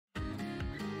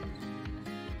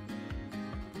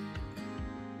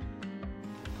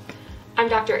I'm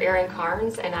Dr. Erin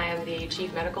Carnes, and I am the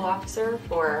Chief Medical Officer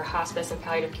for Hospice and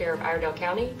Palliative Care of Iredell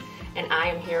County, and I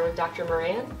am here with Dr.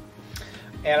 Moran.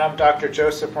 And I'm Dr.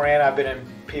 Joseph Moran. I've been in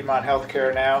Piedmont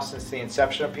Healthcare now since the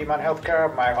inception of Piedmont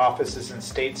Healthcare. My office is in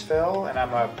Statesville, and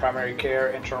I'm a primary care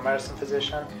internal medicine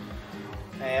physician,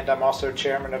 and I'm also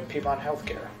chairman of Piedmont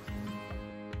Healthcare.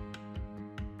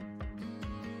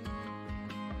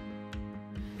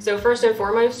 So first and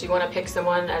foremost, you want to pick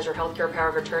someone as your healthcare power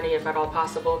of attorney, if at all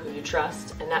possible, who you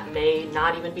trust, and that may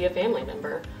not even be a family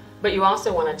member. But you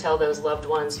also want to tell those loved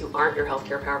ones who aren't your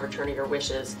healthcare power of attorney your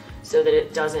wishes, so that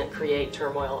it doesn't create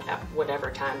turmoil at whatever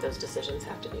time those decisions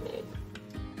have to be made.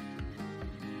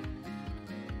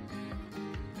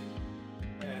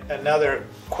 Another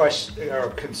question or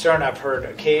concern I've heard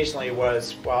occasionally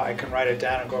was, well, I can write it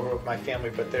down and go over it with my family,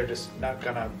 but they're just not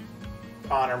going to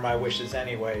honor my wishes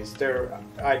anyways. There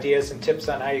are ideas and tips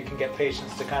on how you can get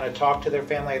patients to kind of talk to their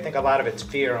family. I think a lot of it's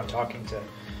fear on talking to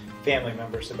family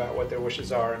members about what their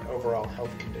wishes are and overall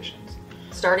health conditions.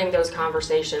 Starting those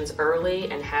conversations early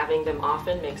and having them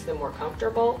often makes them more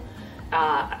comfortable.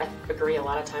 I agree, a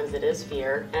lot of times it is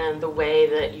fear, and the way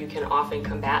that you can often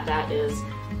combat that is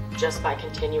just by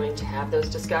continuing to have those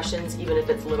discussions, even if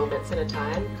it's little bits at a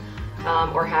time.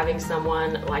 Or having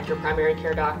someone like your primary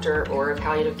care doctor or a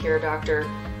palliative care doctor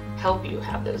help you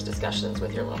have those discussions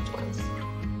with your loved ones.